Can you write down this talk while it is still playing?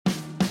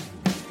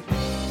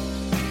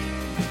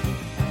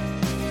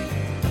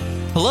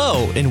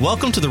Hello, and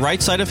welcome to The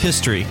Right Side of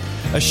History,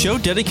 a show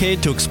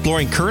dedicated to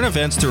exploring current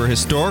events through a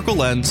historical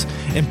lens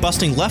and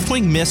busting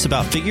left-wing myths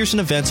about figures and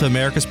events of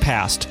America's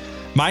past.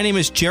 My name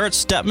is Jarrett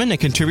Stepman, a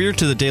contributor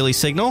to the Daily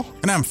Signal.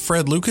 And I'm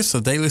Fred Lucas, the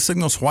Daily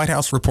Signal's White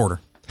House reporter.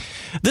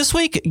 This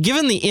week,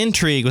 given the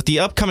intrigue with the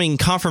upcoming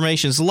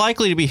confirmations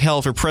likely to be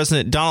held for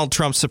President Donald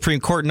Trump's Supreme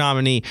Court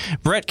nominee,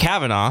 Brett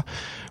Kavanaugh,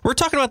 we're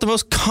talking about the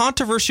most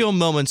controversial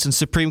moments in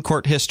Supreme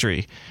Court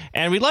history.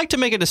 And we'd like to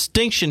make a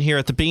distinction here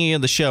at the beginning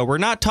of the show. We're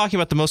not talking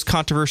about the most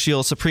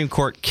controversial Supreme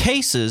Court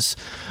cases.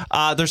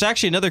 There's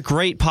actually another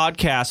great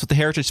podcast with the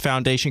Heritage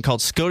Foundation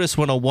called SCOTUS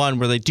 101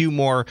 where they do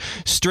more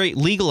straight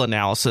legal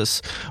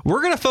analysis.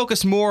 We're going to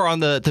focus more on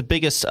the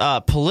biggest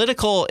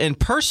political and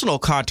personal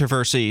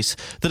controversies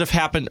that have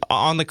happened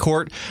on the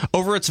court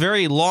over its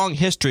very long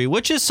history,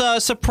 which is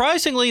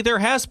surprisingly, there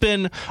has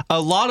been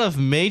a lot of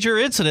major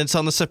incidents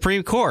on the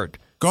Supreme Court.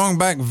 Going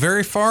back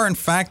very far, in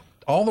fact,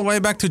 all the way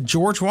back to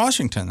George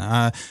Washington.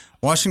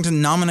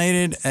 Washington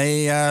nominated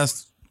a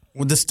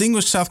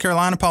distinguished South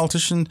Carolina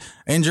politician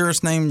and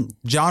jurist named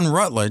John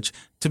Rutledge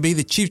to be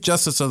the Chief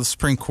Justice of the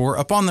Supreme Court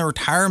upon the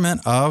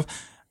retirement of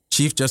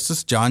Chief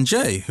Justice John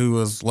Jay, who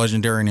was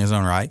legendary in his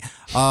own right.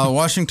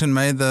 Washington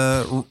made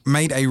a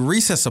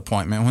recess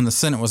appointment when the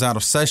Senate was out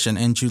of session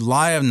in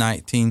July of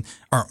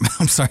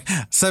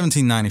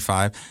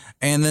 1795,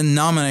 and then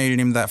nominated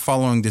him that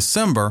following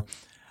December.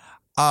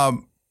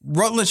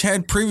 Rutledge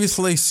had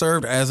previously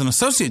served as an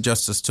associate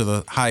justice to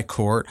the High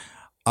Court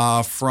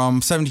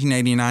from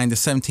 1789 to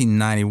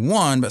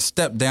 1791, but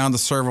stepped down to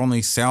serve on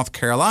the South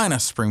Carolina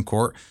Supreme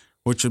Court,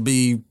 which would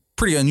be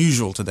pretty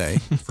unusual today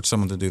for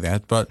someone to do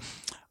that. But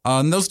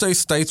in those days,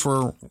 states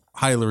were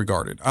highly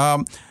regarded.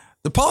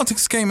 The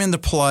politics came into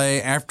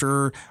play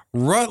after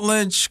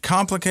Rutledge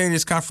complicated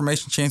his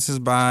confirmation chances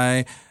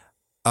by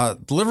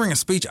delivering a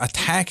speech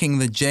attacking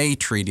the Jay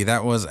Treaty.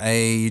 That was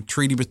a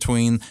treaty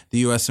between the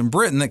U.S. and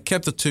Britain that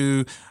kept the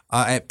two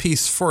at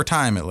peace for a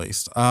time, at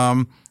least,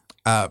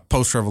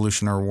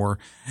 post-Revolutionary War.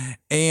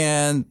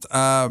 And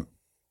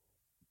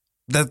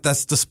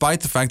that's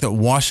despite the fact that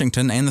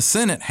Washington and the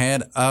Senate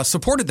had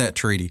supported that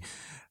treaty.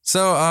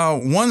 So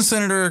one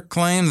senator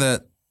claimed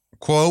that,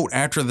 quote,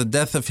 after the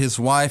death of his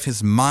wife,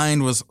 his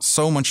mind was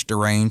so much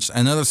deranged.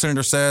 Another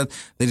senator said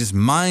that his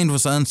mind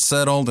was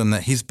unsettled and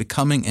that he's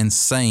becoming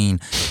insane.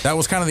 That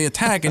was kind of the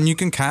attack, and you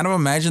can kind of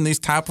imagine these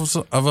types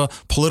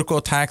of political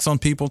attacks on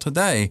people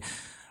today.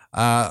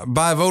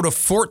 By a vote of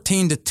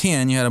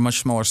 14-10, you had a much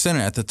smaller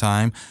Senate at the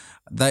time,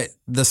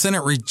 the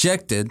Senate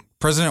rejected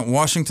President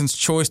Washington's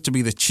choice to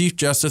be the Chief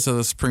Justice of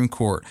the Supreme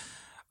Court.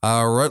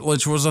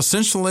 Rutledge was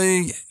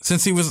essentially,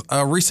 since he was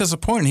a recess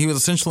appointed, he was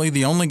essentially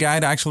the only guy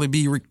to actually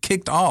be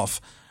kicked off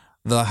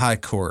the High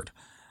Court.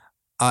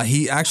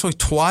 He actually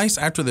twice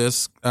after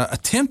this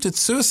attempted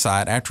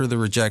suicide after the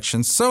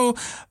rejection. So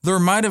there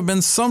might have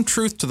been some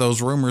truth to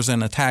those rumors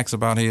and attacks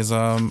about his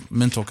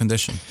mental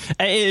condition.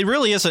 It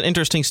really is an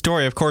interesting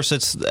story. Of course,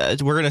 it's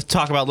we're going to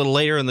talk about a little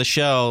later in the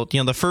show.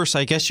 You know, the first,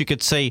 I guess you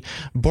could say,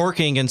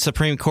 borking in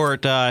Supreme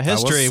Court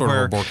history,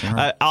 where borking,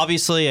 right?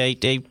 Obviously a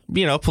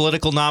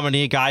political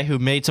nominee, a guy who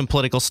made some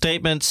political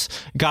statements,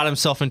 got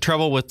himself in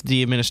trouble with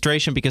the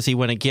administration because he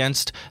went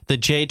against the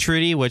Jay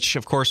Treaty, which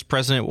of course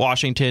President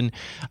Washington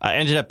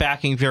ended up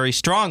backing very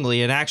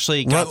strongly, and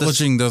actually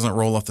Rutledging doesn't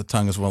roll off the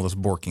tongue as well as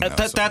borking.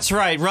 That's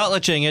right,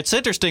 Rutledging. It's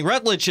interesting.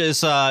 Rutledge is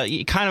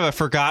kind of a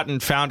forgotten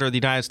founder of the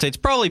United States,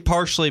 probably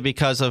partially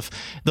because of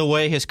the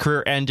way his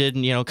career ended,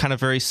 and kind of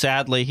very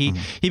sadly.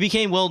 He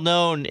became well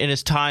known in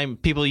his time.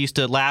 People used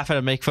to laugh at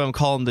him, make fun of him,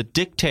 call him the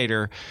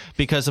dictator,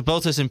 because of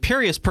both his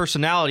imperious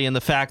personality and the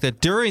fact that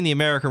during the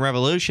American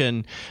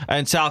Revolution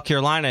in South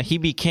Carolina, he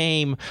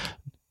became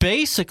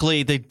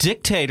basically the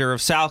dictator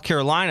of South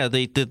Carolina.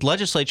 The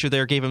legislature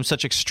there gave him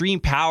such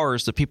extreme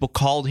powers that people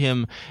called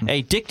him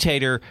a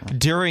dictator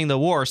during the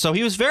war. So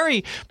he was a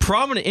very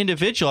prominent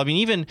individual. I mean,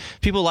 even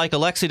people like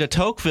Alexis de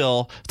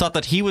Tocqueville thought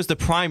that he was the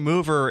prime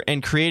mover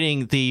in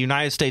creating the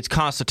United States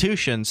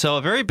Constitution. So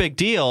a very big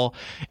deal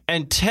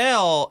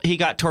until he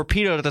got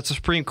torpedoed at the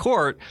Supreme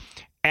Court.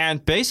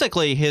 And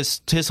basically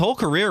his whole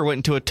career went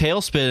into a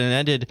tailspin and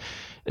ended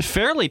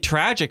fairly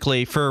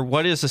tragically for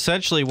what is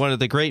essentially one of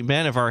the great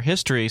men of our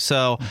history.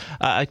 So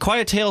quite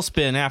a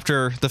tailspin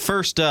after the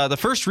first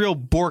real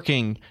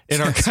borking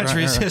in our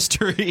country's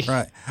history.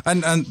 Right.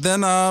 And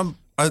then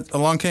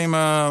along came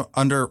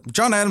under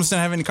John Adams,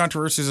 didn't have any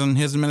controversies in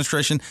his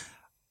administration.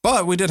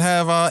 But we did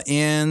have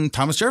in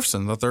Thomas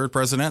Jefferson, the third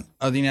president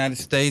of the United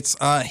States,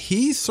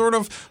 he sort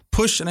of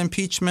pushed an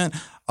impeachment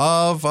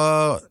of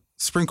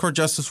Supreme Court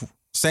Justice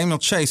Samuel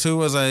Chase, who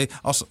was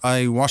also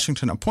a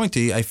Washington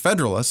appointee, a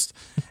Federalist.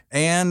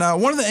 And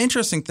one of the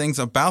interesting things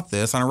about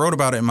this, and I wrote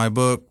about it in my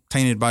book,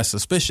 Tainted by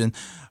Suspicion,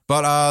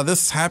 but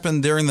this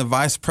happened during the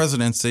vice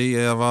presidency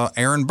of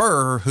Aaron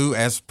Burr, who,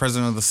 as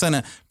president of the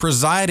Senate,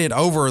 presided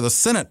over the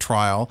Senate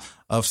trial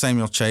of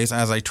Samuel Chase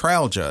as a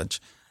trial judge.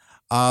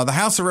 The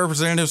House of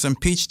Representatives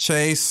impeached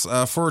Chase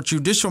for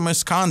judicial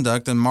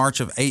misconduct in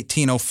March of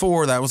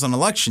 1804. That was an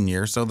election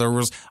year, so there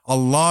was a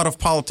lot of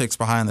politics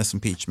behind this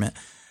impeachment.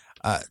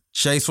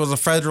 Chase was a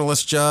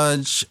Federalist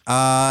judge,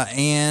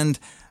 and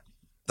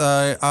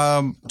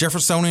the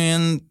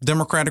Jeffersonian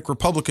Democratic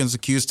Republicans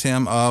accused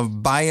him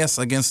of bias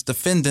against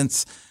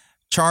defendants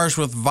charged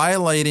with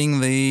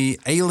violating the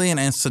Alien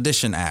and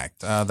Sedition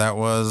Act. That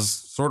was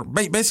sort of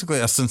basically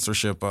a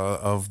censorship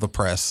of the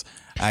press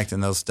act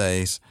in those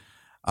days.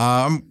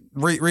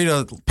 Read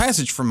a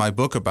passage from my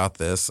book about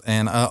this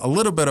and a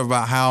little bit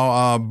about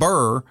how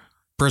Burr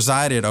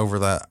presided over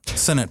that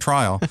Senate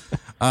trial.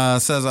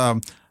 Says,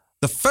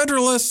 the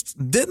Federalists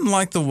didn't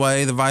like the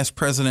way the vice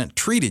president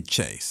treated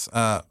Chase.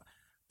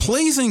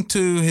 Pleasing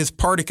to his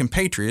party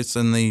compatriots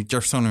and the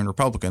Jeffersonian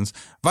Republicans,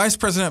 Vice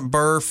President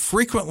Burr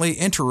frequently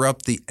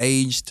interrupted the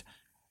aged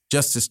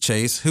Justice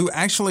Chase, who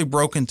actually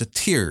broke into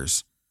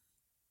tears.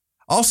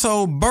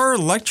 Also, Burr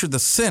lectured the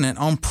Senate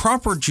on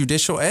proper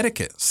judicial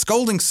etiquette,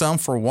 scolding some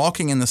for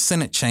walking in the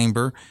Senate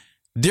chamber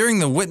during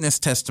the witness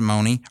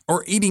testimony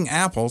or eating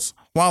apples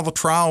while the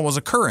trial was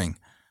occurring.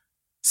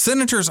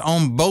 Senators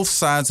on both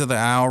sides of the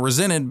aisle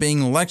resented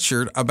being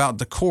lectured about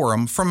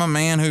decorum from a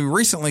man who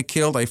recently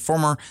killed a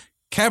former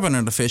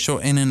cabinet official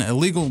in an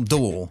illegal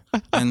duel.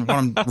 And what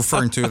I'm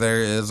referring to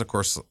there is, of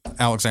course,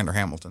 Alexander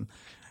Hamilton.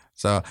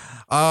 So,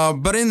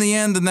 but in the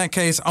end, in that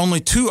case, only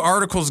 2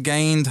 articles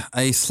gained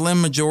a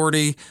slim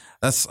majority.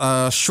 That's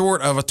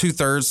short of a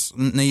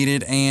 2/3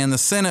 needed, and the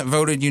Senate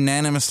voted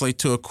unanimously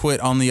to acquit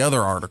on the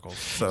other articles.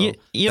 So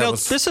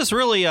this is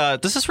really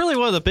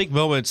one of the big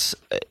moments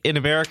in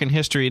American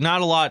history. Not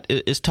a lot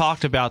is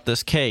talked about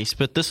this case,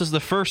 but this is the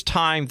first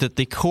time that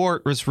the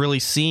court was really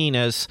seen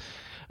as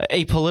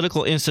a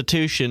political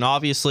institution.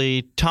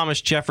 Obviously,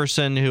 Thomas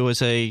Jefferson, who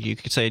was you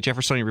could say a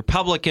Jeffersonian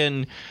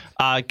Republican,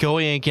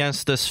 going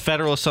against this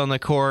Federalist on the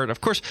court.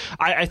 Of course,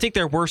 I think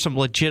there were some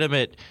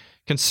legitimate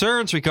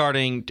concerns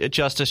regarding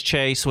Justice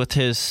Chase with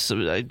his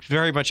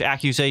very much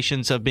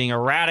accusations of being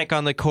erratic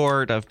on the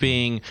court, of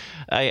being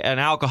an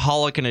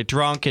alcoholic and a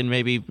drunk, and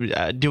maybe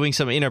doing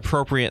some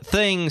inappropriate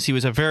things. He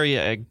was a very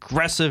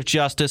aggressive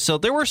justice. So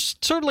there was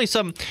certainly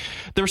some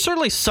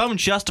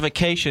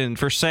justification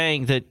for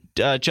saying that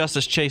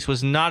Justice Chase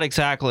was not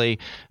exactly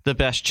the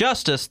best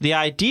justice. The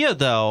idea,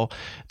 though,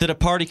 that a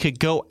party could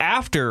go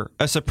after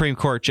a Supreme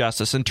Court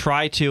justice and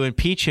try to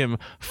impeach him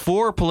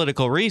for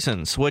political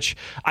reasons, which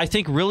I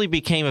think really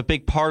became a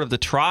big part of the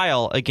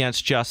trial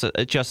against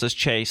Justice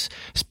Chase,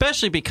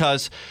 especially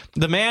because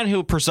the man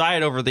who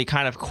presided over the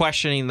kind of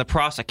questioning the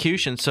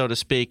prosecution, so to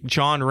speak,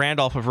 John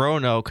Randolph of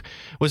Roanoke,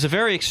 was a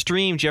very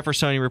extreme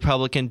Jeffersonian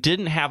Republican,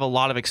 didn't have a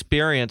lot of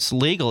experience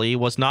legally,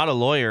 was not a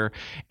lawyer,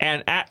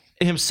 and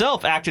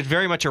himself acted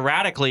very much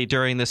erratically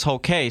during this whole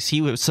case.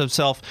 He was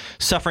himself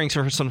suffering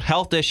from some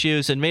health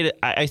issues and made it,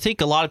 I think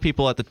a lot of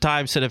people at the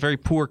time said, a very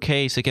poor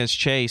case against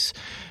Chase,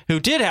 who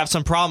did have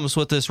some problems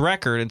with this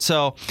record. And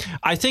so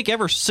I think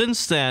ever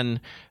since then,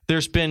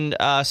 there's been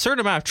a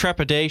certain amount of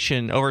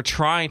trepidation over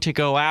trying to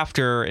go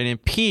after and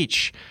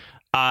impeach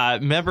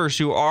members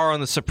who are on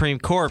the Supreme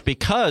Court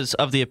because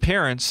of the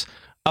appearance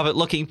of it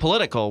looking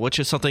political, which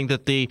is something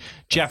that the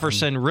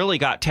Jefferson really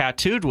got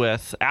tattooed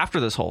with after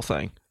this whole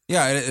thing.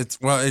 Yeah,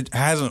 it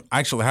hasn't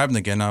actually happened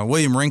again.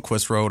 William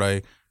Rehnquist wrote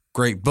a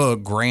great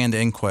book, Grand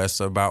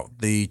Inquest, about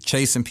the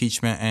Chase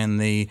impeachment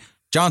and the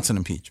Johnson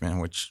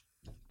impeachment, which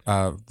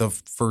the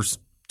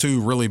first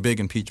 2 really big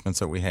impeachments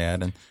that we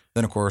had. And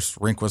then, of course,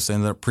 Rehnquist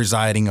ended up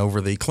presiding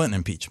over the Clinton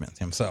impeachment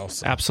himself.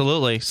 So.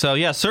 Absolutely. So,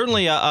 yeah,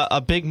 certainly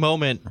a big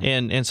moment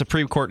in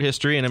Supreme Court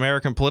history and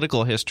American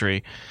political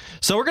history.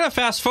 So we're going to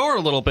fast forward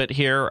a little bit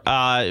here.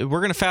 We're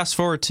going to fast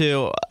forward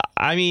to,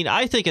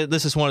 I think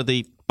this is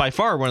by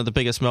far one of the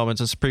biggest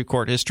moments in Supreme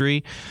Court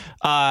history.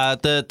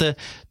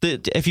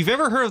 If you've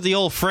ever heard of the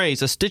old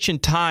phrase, "a stitch in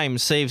time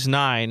saves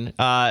 9,"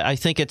 I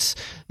think it's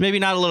maybe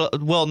not a little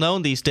well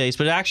known these days,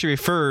 but it actually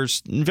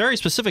refers very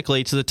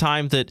specifically to the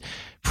time that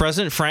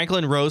President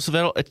Franklin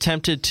Roosevelt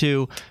attempted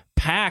to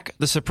pack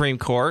the Supreme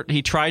Court.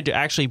 He tried to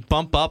actually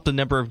bump up the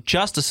number of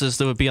justices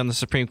that would be on the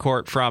Supreme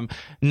Court from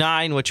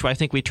 9, which I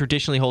think we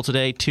traditionally hold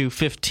today, to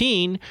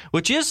 15,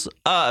 which is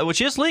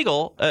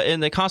legal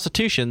in the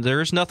Constitution.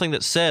 There is nothing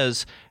that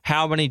says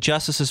how many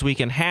justices we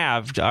can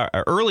have.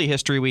 Our early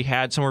history, we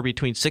had somewhere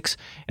between 6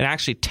 and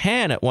actually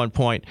 10 at one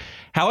point.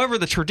 However,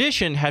 the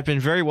tradition had been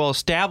very well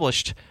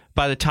established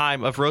by the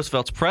time of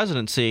Roosevelt's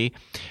presidency.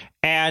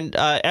 And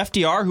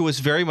FDR, who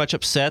was very much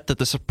upset that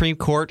the Supreme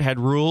Court had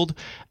ruled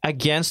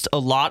against a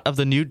lot of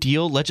the New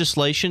Deal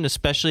legislation,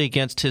 especially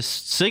against his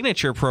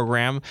signature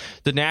program,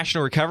 the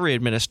National Recovery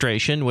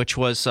Administration, which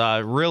was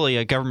really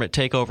a government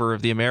takeover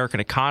of the American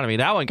economy.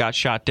 That one got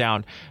shot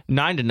down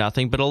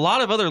 9-0. But a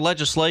lot of other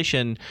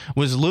legislation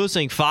was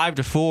losing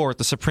 5-4 at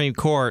the Supreme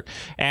Court.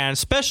 And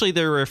especially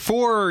there were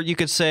 4, you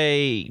could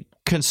say,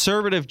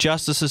 conservative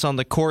justices on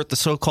the court, the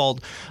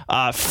so-called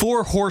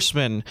Four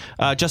Horsemen,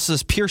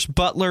 Justices Pierce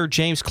Butler,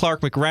 James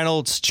Clark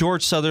McReynolds,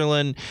 George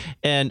Sutherland,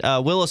 and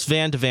Willis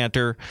Van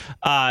Devanter,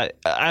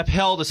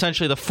 upheld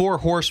essentially the Four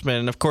Horsemen.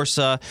 And, of course,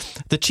 the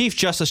Chief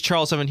Justice,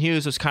 Charles Evan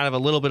Hughes, was kind of a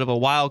little bit of a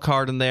wild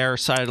card in there,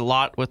 sided a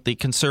lot with the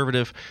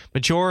conservative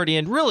majority,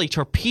 and really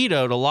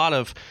torpedoed a lot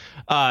of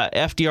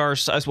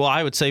FDR's, as well,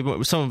 I would say,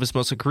 some of his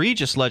most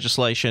egregious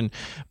legislation.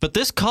 But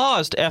this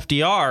caused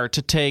FDR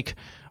to take,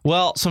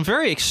 well, some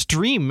very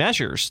extreme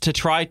measures to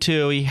try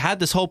to, he had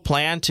this whole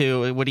plan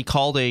to what he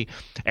called a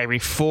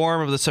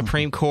reform of the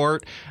Supreme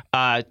Court,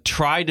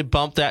 tried to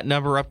bump that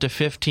number up to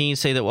 15,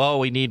 say that, well,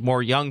 we need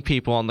more young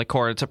people on the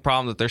court. It's a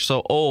problem that they're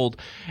so old.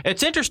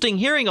 It's interesting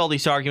hearing all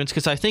these arguments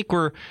because I think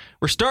we're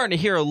starting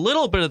to hear a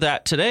little bit of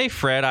that today,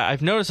 Fred.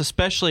 I've noticed,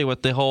 especially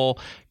with the whole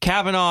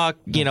Kavanaugh,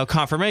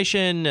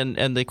 confirmation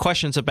and the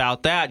questions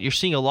about that, you're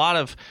seeing a lot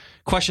of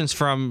questions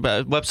from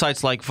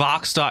websites like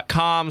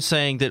Vox.com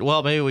saying that,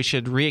 well, maybe we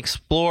should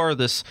re-explore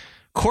this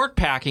court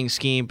packing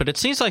scheme. But it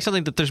seems like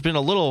something that there's been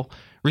a little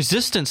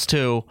resistance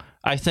to,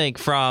 I think,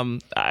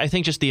 from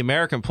just the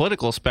American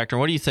political spectrum.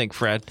 What do you think,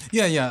 Fred?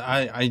 Yeah.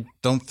 I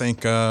don't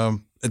think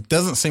it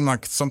doesn't seem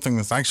like something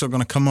that's actually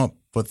going to come up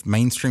with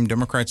mainstream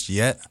Democrats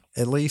yet,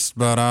 at least.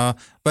 But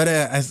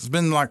it's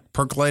been like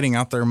percolating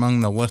out there among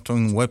the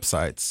left-wing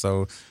websites.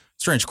 So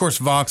strange. Of course,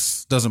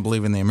 Vox doesn't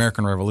believe in the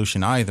American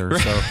Revolution either,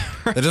 so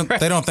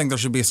they don't think there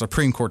should be a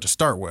Supreme Court to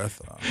start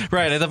with.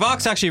 Right. And the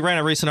Vox actually ran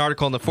a recent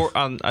article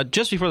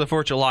just before the 4th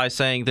of July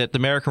saying that the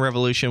American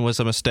Revolution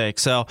was a mistake.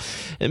 So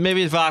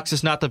maybe Vox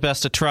is not the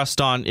best to trust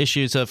on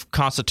issues of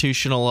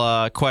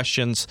constitutional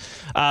questions.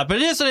 But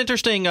it is an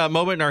interesting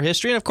moment in our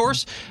history. And, of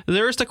course,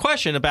 there is the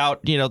question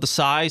about, the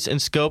size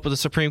and scope of the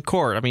Supreme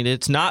Court. I mean,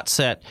 it's not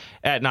set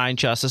at 9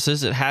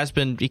 justices. It has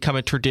become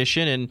a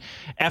tradition. And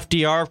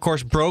FDR, of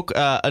course, broke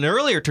an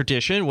earlier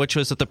tradition, which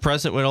was that the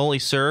president would only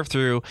serve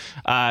through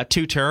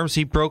 2 terms.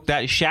 He broke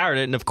that, he shattered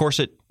it, and of course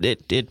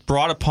it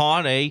brought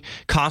upon a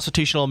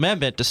constitutional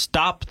amendment to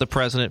stop the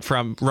president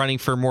from running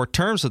for more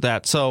terms of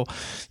that. So,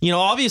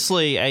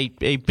 obviously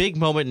a big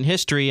moment in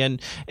history,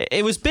 and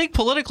it was big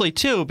politically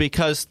too,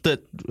 because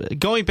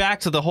going back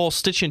to the whole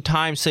Stitch in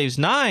Time saves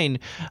 9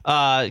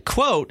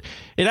 quote,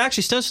 it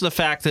actually stems from the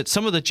fact that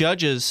some of the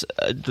judges,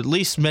 at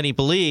least many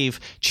believe,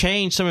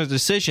 changed some of the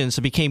decisions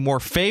and became more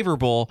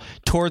favorable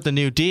toward the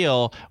New Deal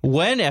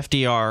when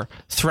FDR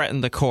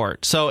threatened the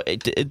court. So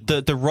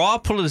the raw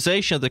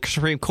politicization of the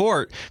Supreme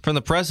Court from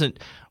the president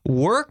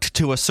worked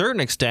to a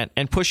certain extent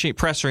and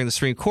pressuring the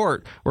Supreme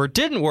Court. Where it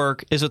didn't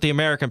work is with the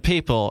American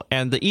people,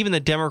 and even the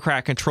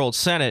Democrat-controlled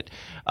Senate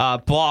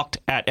balked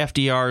at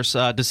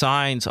FDR's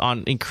designs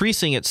on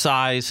increasing its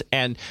size.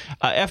 And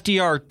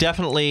FDR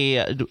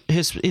definitely,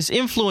 his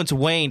influence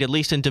waned, at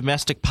least in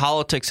domestic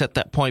politics at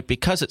that point,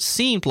 because it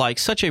seemed like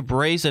such a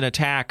brazen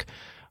attack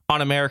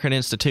on American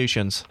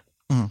institutions.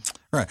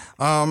 Right.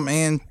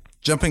 And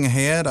jumping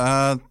ahead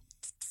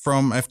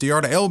from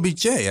FDR to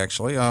LBJ,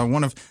 actually,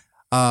 one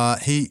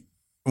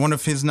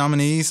of his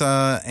nominees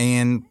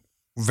and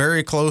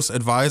very close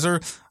advisor.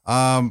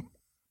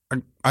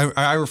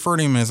 I refer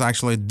to him as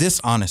actually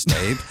Dishonest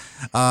Abe.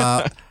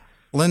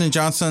 Lyndon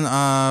Johnson,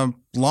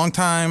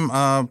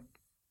 longtime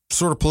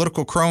sort of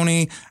political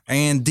crony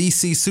and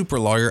D.C. super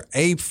lawyer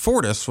Abe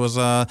Fortas was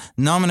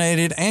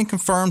nominated and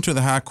confirmed to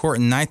the High Court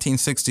in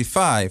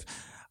 1965.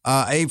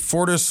 Abe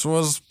Fortas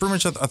was pretty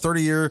much a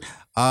 30-year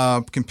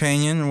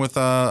companion with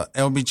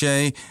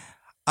LBJ.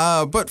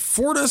 But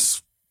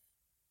Fortas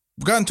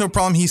got into a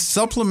problem. He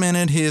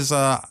supplemented his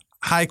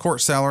high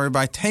court salary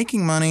by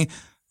taking money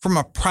from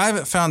a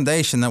private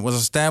foundation that was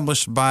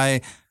established by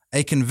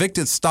a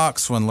convicted stock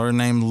swindler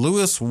named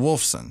Lewis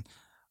Wolfson.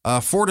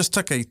 Fortas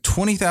took a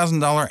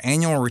 $20,000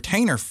 annual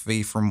retainer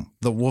fee from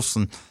the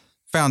Wolfson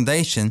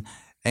Foundation,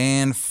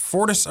 and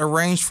Fortas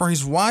arranged for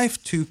his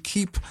wife to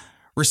keep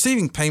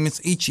receiving payments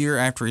each year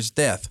after his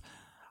death.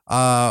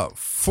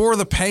 For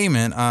the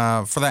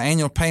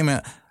annual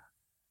payment,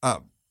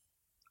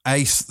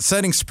 a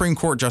sitting Supreme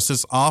Court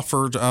justice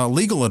offered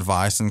legal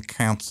advice and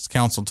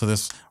counsel to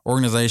this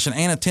organization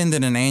and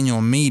attended an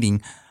annual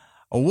meeting.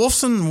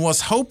 Wolfson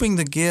was hoping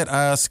to get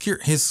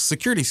his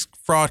securities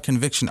fraud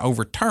conviction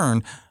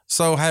overturned,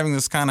 so having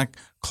this kind of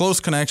close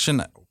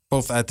connection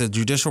both at the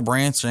judicial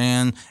branch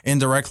and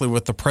indirectly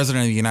with the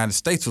President of the United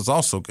States was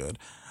also good.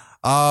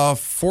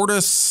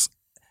 Fortas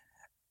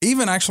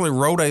even actually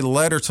wrote a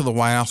letter to the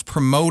White House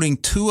promoting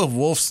 2 of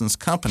Wolfson's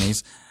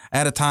companies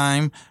at a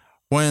time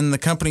when the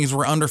companies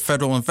were under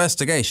federal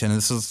investigation.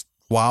 This is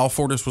while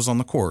Fortas was on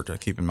the court,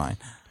 keep in mind.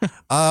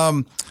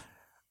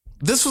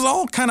 This was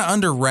all kind of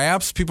under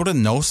wraps. People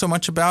didn't know so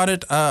much about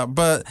it.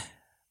 But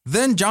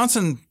then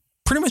Johnson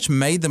pretty much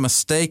made the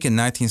mistake in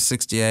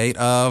 1968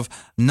 of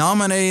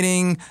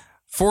nominating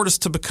Fortas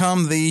to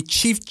become the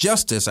Chief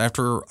Justice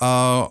after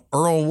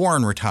Earl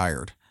Warren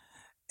retired.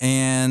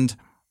 And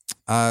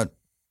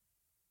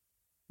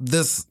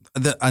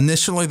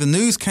initially the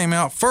news came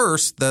out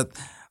first that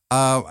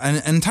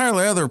an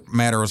entirely other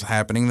matter was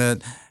happening,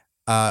 that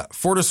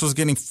Fortas was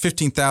getting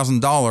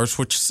 $15,000,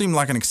 which seemed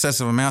like an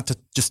excessive amount to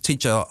just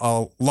teach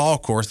a law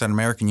course at an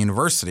American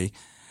university.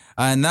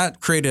 And that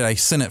created a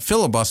Senate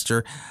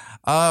filibuster.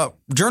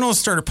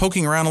 Journalists started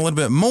poking around a little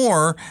bit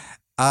more,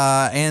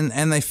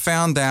 and they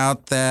found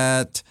out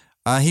that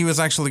he was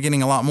actually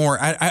getting a lot more.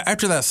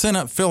 After that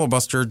Senate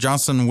filibuster,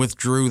 Johnson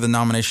withdrew the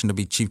nomination to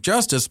be Chief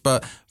Justice,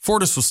 but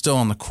Fortas was still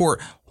on the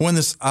court.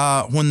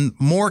 When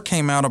more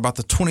came out about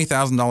the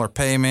 $20,000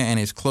 payment and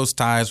his close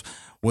ties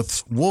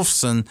with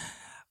Wolfson,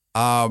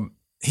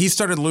 he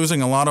started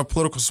losing a lot of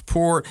political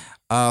support.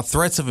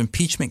 Threats of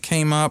impeachment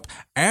came up.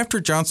 After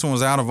Johnson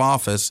was out of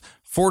office,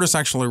 Fortas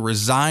actually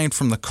resigned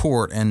from the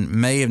court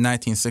in May of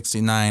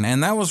 1969,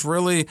 and that was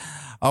really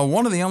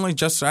one of the only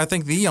justices, I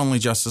think the only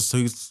justice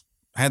who's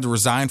had to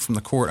resign from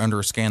the court under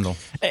a scandal.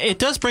 It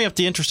does bring up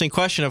the interesting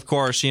question, of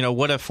course,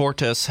 what if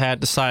Fortas had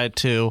decided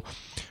to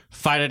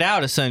fight it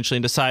out, essentially,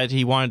 and decided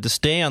he wanted to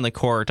stay on the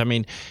court? I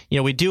mean,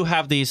 we do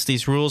have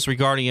these rules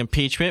regarding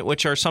impeachment,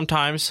 which are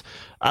sometimes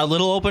a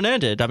little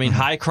open-ended. I mean,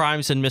 high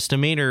crimes and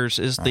misdemeanors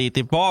is the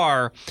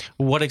bar.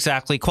 What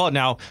exactly qualifies?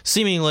 Now,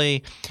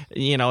 seemingly,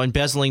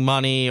 embezzling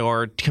money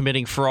or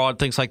committing fraud,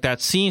 things like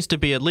that, seems to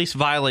be at least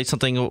violate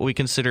something we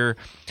consider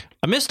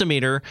a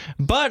misdemeanor.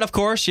 But, of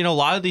course, a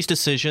lot of these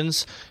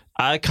decisions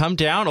come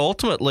down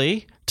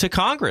ultimately to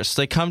Congress.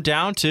 They come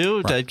down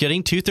to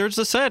getting 2/3 of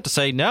the Senate to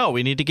say, no,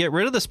 we need to get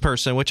rid of this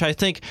person, which I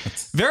think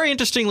very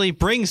interestingly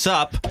brings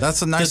up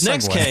that's a nice the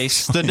next segue.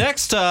 Case, the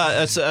next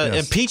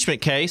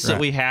impeachment case that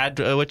we had,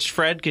 which,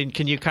 Fred,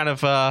 can you kind of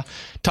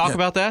talk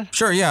about that?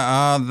 Sure,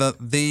 yeah.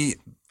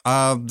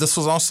 This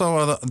was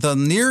also the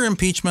near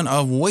impeachment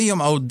of William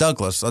O.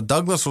 Douglas.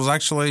 Douglas was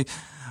actually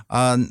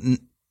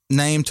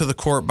named to the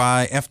court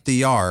by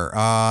FDR,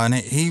 and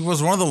he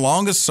was one of the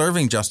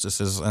longest-serving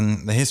justices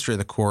in the history of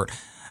the court.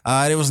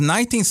 It was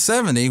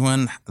 1970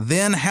 when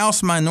then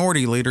House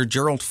Minority Leader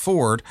Gerald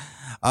Ford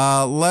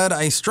led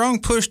a strong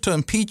push to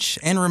impeach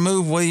and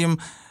remove William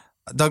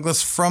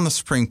Douglas from the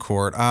Supreme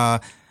Court.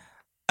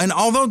 And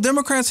although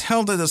Democrats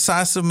held a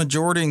decisive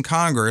majority in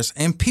Congress,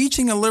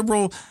 impeaching a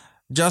liberal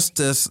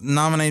justice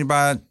nominated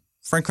by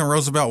Franklin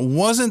Roosevelt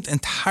wasn't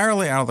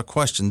entirely out of the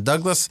question.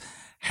 Douglas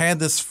had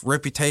this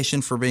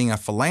reputation for being a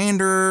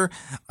philanderer,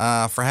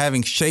 for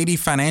having shady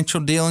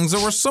financial dealings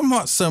that were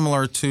somewhat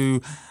similar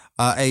to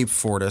Abe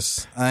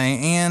Fortas,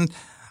 and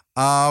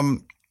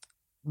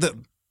that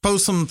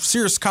posed some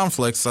serious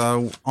conflicts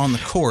on the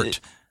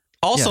court.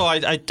 Also,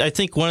 I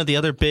think one of the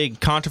other big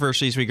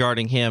controversies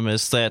regarding him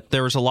is that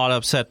there was a lot of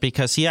upset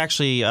because he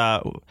actually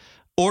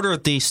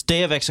ordered the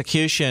stay of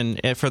execution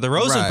for the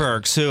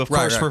Rosenbergs, who, of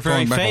course, were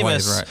very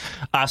famous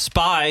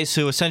spies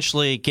who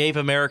essentially gave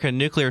American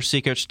nuclear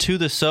secrets to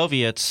the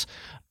Soviets,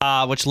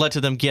 which led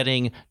to them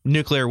getting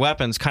nuclear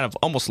weapons, kind of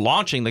almost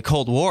launching the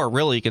Cold War,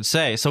 really, you could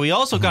say. So he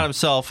also got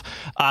himself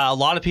a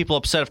lot of people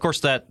upset. Of course,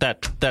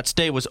 that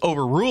stay was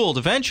overruled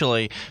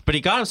eventually, but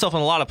he got himself in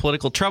a lot of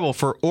political trouble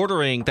for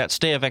ordering that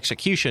stay of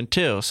execution,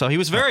 too. So he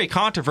was very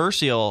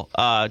controversial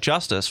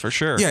justice, for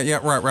sure. Yeah,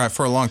 right,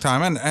 for a long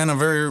time, and a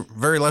very,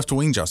 very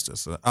left-wing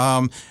justice.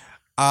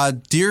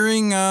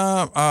 During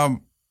one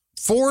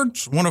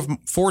of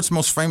Ford's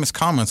most famous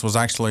comments was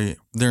actually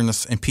during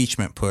this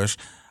impeachment push.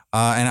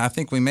 And I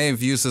think we may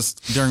have used this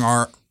during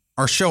our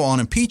show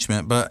on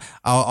impeachment, but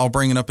I'll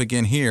bring it up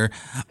again here.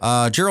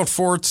 Gerald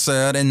Ford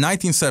said in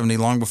 1970,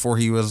 long before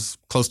he was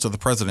close to the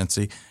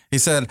presidency, he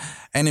said,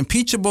 an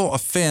impeachable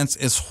offense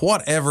is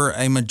whatever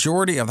a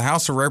majority of the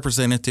House of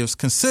Representatives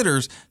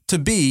considers to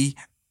be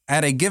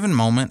at a given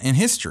moment in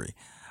history.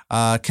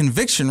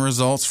 Conviction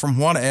results from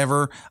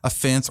whatever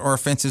offense or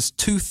offenses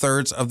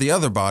 2/3 of the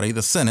other body,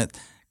 the Senate,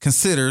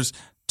 considers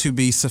to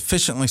be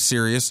sufficiently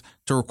serious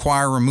to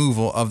require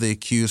removal of the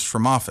accused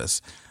from office.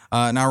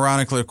 And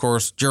ironically, of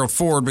course, Gerald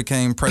Ford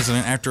became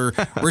president after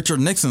Richard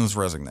Nixon's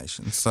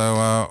resignation.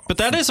 So, but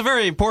that is a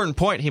very important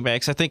point he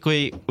makes. I think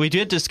we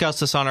did discuss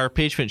this on our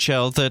impeachment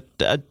show,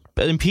 that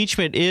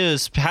impeachment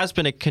has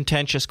been a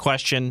contentious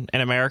question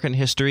in American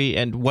history,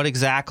 and what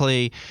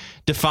exactly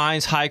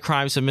defines high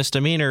crimes and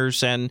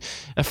misdemeanors. And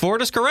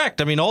Ford is correct.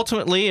 I mean,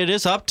 ultimately, it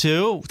is up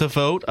to the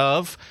vote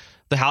of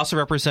the House of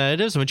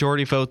Representatives, a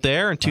majority vote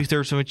there, and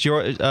 2/3 of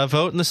majority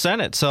vote in the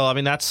Senate. So, I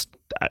mean,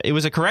 it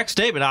was a correct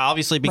statement. It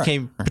obviously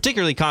became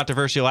particularly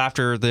controversial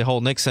after the whole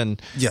Nixon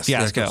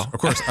fiasco. Of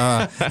course.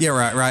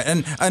 Right.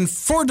 And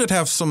Ford did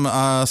have some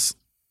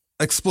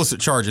explicit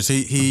charges.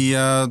 He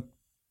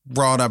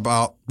brought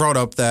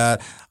up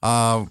that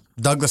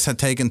Douglas had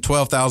taken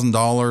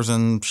 $12,000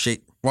 in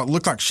what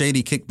looked like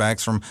shady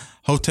kickbacks from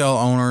hotel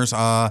owners.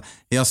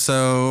 He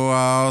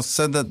also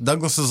said that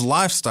Douglas's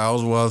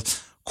lifestyle was,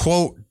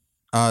 quote,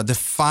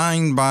 defy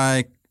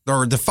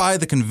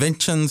the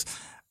conventions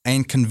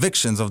and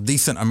convictions of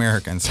decent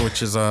Americans,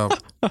 which is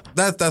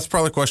that's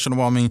probably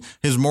questionable. I mean,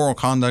 his moral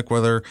conduct,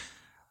 whether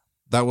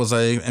that was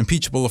a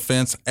impeachable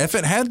offense. If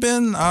it had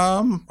been,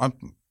 I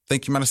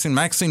think you might have seen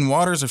Maxine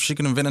Waters. If she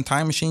could invent a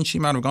time machine, she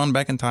might have gone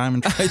back in time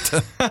and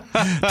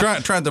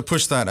tried to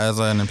push that as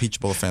an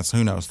impeachable offense.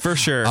 Who knows? For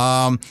sure.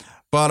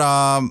 But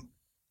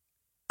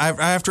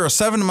After a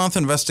 7-month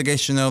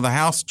investigation, though, the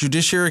House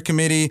Judiciary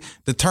Committee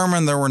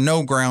determined there were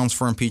no grounds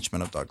for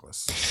impeachment of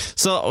Douglas.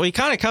 So we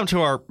kind of come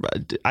to our,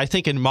 I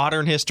think in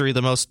modern history,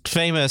 the most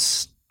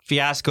famous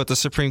fiasco at the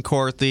Supreme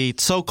Court, the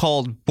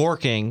so-called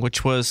borking,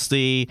 which was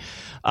the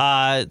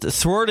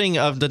thwarting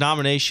of the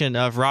nomination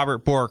of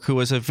Robert Bork, who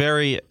was a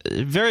very,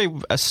 very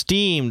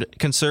esteemed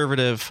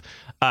conservative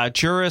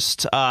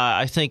jurist,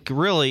 I think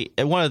really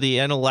one of the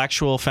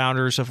intellectual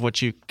founders of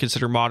what you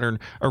consider modern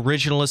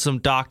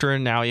originalism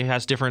doctrine. Now he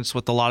has difference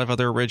with a lot of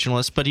other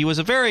originalists, but he was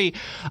a very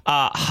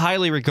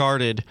highly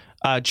regarded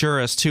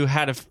jurist who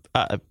had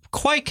a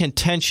quite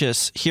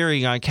contentious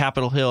hearing on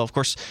Capitol Hill. Of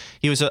course,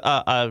 he was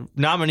a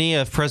nominee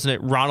of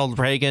President Ronald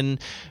Reagan,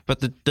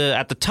 but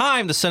at the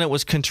time, the Senate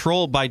was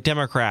controlled by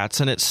Democrats,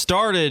 and it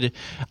started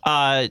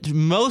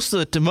most of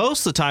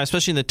the time,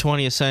 especially in the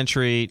 20th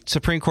century,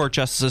 Supreme Court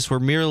justices were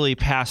merely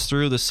passed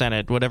through the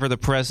Senate. Whatever the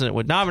president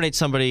would nominate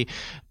somebody,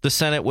 the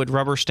Senate would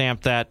rubber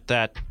stamp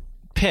that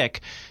pick.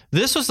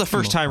 This was the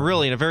first time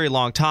really in a very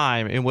long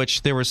time in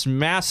which there was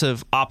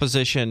massive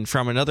opposition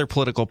from another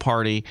political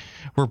party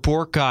where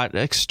Bork got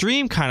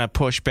extreme kind of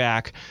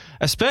pushback,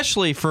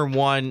 especially from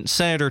one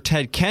Senator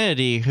Ted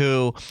Kennedy,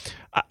 who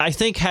I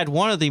think had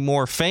one of the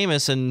more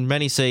famous and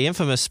many say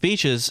infamous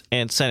speeches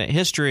in Senate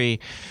history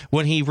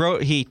when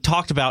he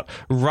talked about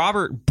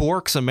Robert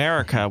Bork's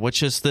America,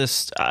 which is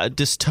this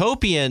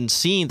dystopian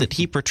scene that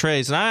he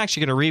portrays. And I'm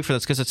actually going to read for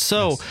this because it's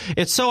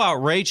so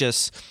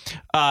outrageous.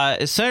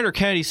 Senator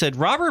Kennedy said,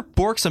 "Robert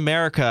Bork's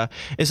America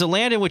is a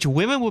land in which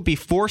women would be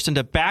forced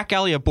into back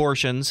alley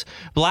abortions,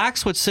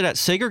 blacks would sit at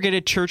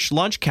segregated church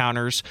lunch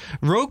counters,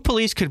 rogue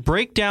police could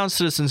break down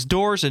citizens'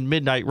 doors in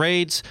midnight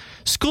raids,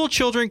 school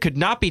children could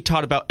not be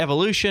taught about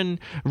evolution,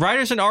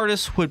 writers and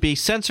artists would be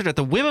censored at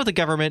the whim of the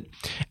government,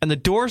 and the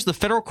doors of the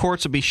federal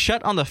courts would be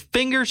shut on the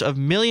fingers of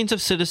millions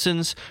of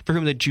citizens for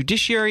whom the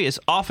judiciary is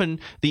often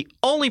the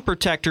only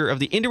protector of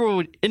the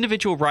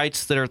individual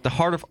rights that are at the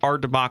heart of our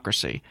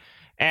democracy."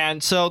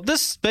 And so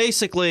this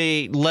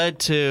basically led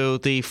to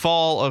the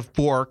fall of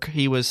Bork.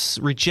 He was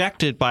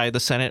rejected by the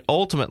Senate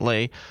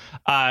ultimately,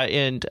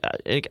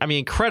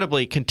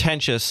 incredibly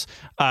contentious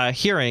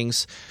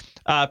hearings.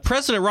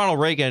 President Ronald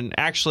Reagan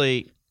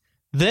actually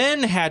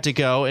then had to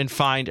go and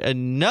find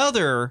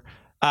another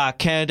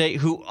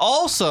candidate who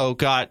also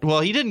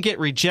he didn't get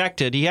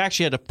rejected. He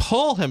actually had to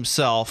pull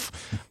himself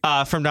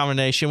from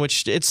nomination,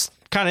 which it's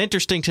kind of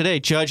interesting today.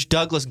 Judge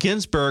Douglas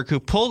Ginsburg, who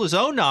pulled his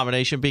own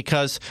nomination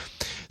because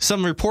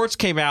some reports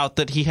came out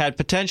that he had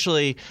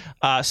potentially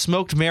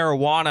smoked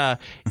marijuana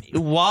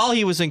while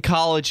he was in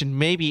college and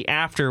maybe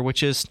after,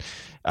 which is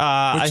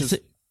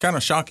kind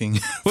of shocking.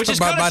 Which is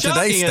by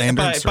today's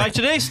standards. By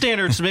today's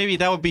standards, maybe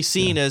that would be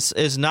seen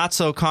as not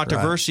so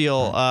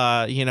controversial.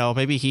 Right.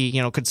 Maybe he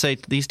could say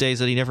these days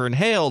that he never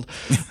inhaled,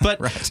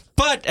 but right.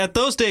 But at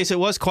those days it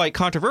was quite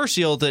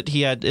controversial that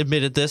he had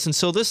admitted this, and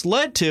so this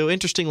led to,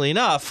 interestingly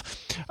enough,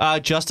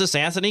 Justice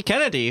Anthony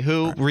Kennedy,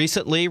 who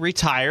recently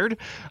retired,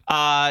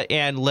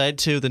 and led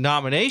to the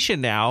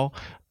nomination now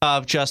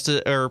of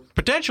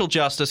potential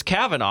Justice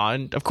Kavanaugh.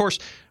 And of course,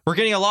 we're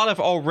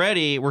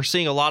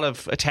seeing a lot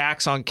of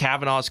attacks on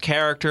Kavanaugh's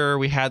character.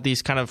 We had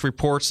these kind of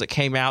reports that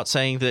came out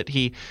saying that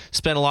he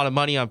spent a lot of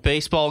money on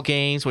baseball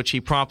games, which he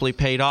promptly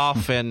paid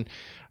off, and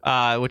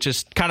which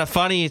is kind of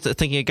funny,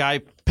 thinking a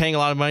guy paying a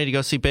lot of money to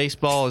go see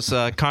baseball is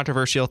a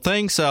controversial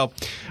thing. So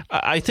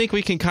I think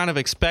we can kind of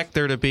expect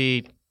there to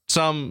be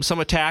some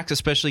attacks,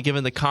 especially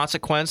given the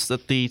consequence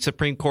that the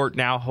Supreme Court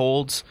now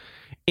holds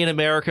in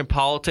American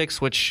politics,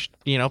 which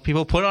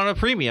people put on a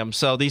premium.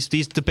 So these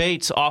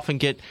debates often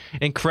get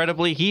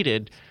incredibly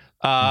heated,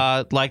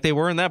 like they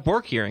were in that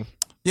Bork hearing.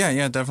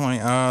 Yeah,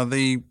 definitely.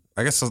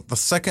 I guess the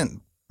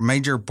second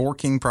major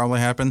Borking probably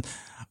happened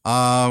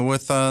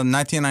with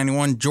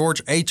 1991.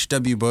 George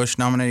H.W. Bush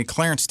nominated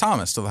Clarence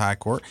Thomas to the High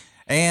Court,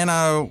 and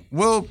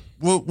we'll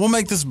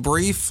make this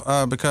brief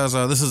because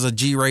this is a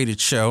G-rated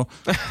show,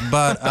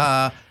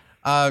 but.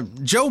 Senator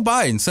Joe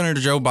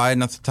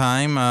Biden at the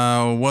time,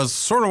 was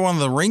sort of one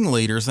of the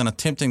ringleaders in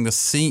attempting to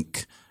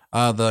sink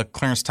the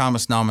Clarence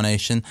Thomas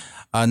nomination.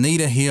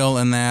 Anita Hill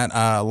in that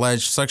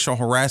alleged sexual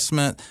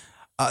harassment.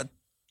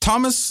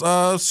 Thomas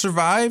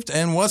survived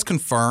and was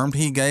confirmed.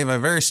 He gave a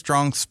very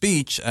strong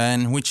speech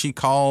in which he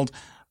called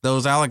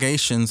those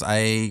allegations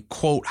a,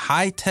 quote,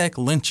 high-tech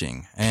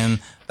lynching, and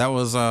that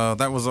was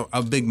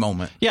a big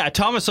moment. Yeah,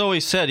 Thomas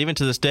always said, even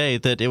to this day,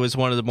 that it was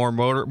one of the more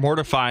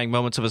mortifying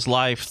moments of his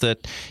life.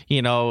 That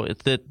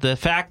the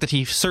fact that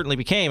he certainly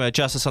became a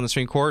justice on the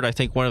Supreme Court, I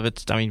think one of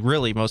its,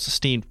 really most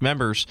esteemed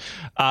members,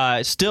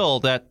 still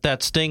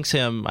that stings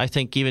him. I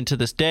think even to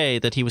this day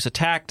that he was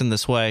attacked in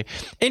this way.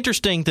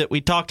 Interesting that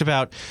we talked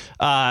about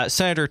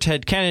Senator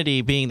Ted Kennedy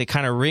being the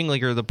kind of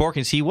ringleader of the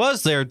Borkings. He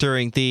was there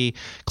during the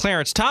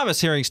Clarence Thomas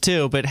hearings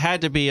too, but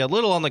had to be a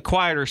little on the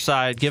quieter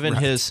side given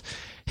his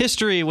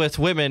history with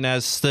women,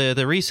 as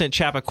the recent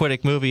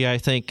Chappaquiddick movie, I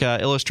think,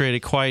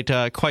 illustrated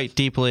quite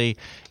deeply,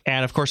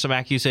 and of course some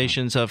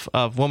accusations of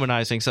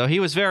womanizing. So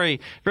he was very,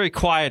 very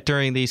quiet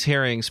during these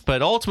hearings,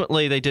 but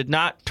ultimately they did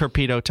not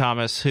torpedo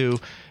Thomas, who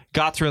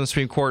got through in the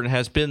Supreme Court and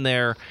has been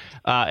there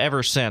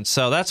ever since.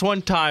 So that's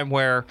one time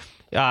where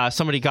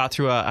somebody got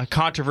through a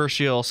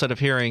controversial set of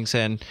hearings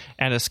and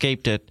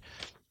escaped it.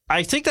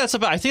 I think that's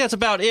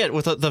about it.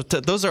 With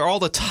those are all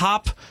the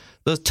top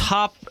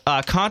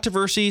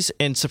controversies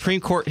in Supreme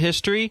Court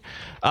history.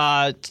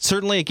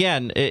 Certainly,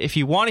 again, if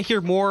you want to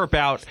hear more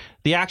about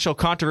the actual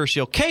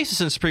controversial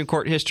cases in Supreme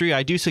Court history,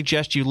 I do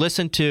suggest you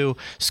listen to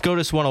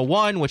SCOTUS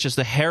 101, which is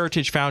the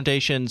Heritage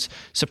Foundation's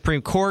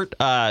Supreme Court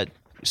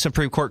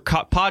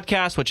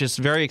podcast, which is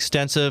very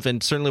extensive,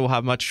 and certainly will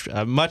have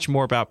much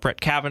more about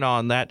Brett Kavanaugh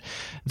and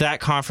that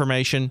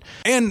confirmation.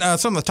 And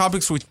some of the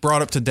topics we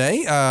brought up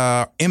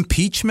today,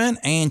 impeachment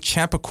and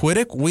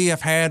Chappaquiddick. We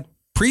have had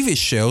previous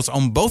shows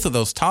on both of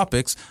those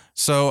topics,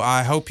 so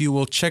I hope you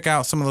will check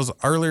out some of those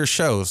earlier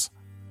shows.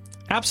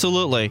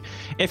 Absolutely.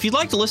 If you'd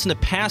like to listen to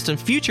past and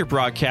future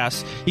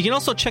broadcasts, you can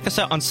also check us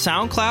out on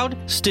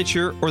SoundCloud,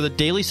 Stitcher, or the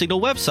Daily Signal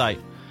website.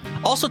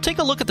 Also, take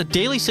a look at the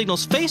Daily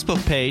Signal's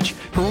Facebook page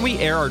for when we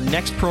air our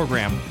next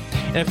program.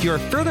 And if you are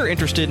further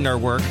interested in our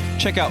work,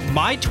 check out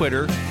my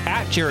Twitter,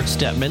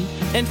 @JarrettStepman,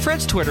 and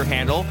Fred's Twitter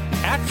handle,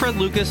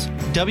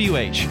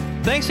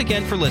 @FredLucasWH. Thanks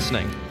again for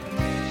listening.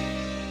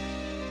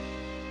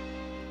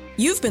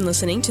 You've been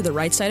listening to The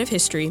Right Side of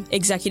History,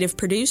 executive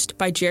produced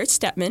by Jarrett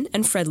Stepman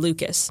and Fred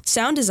Lucas.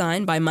 Sound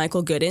design by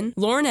Michael Gooden,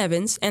 Lauren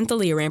Evans, and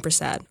Thalia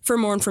Rampersad. For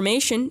more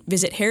information,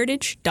 visit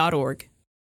heritage.org.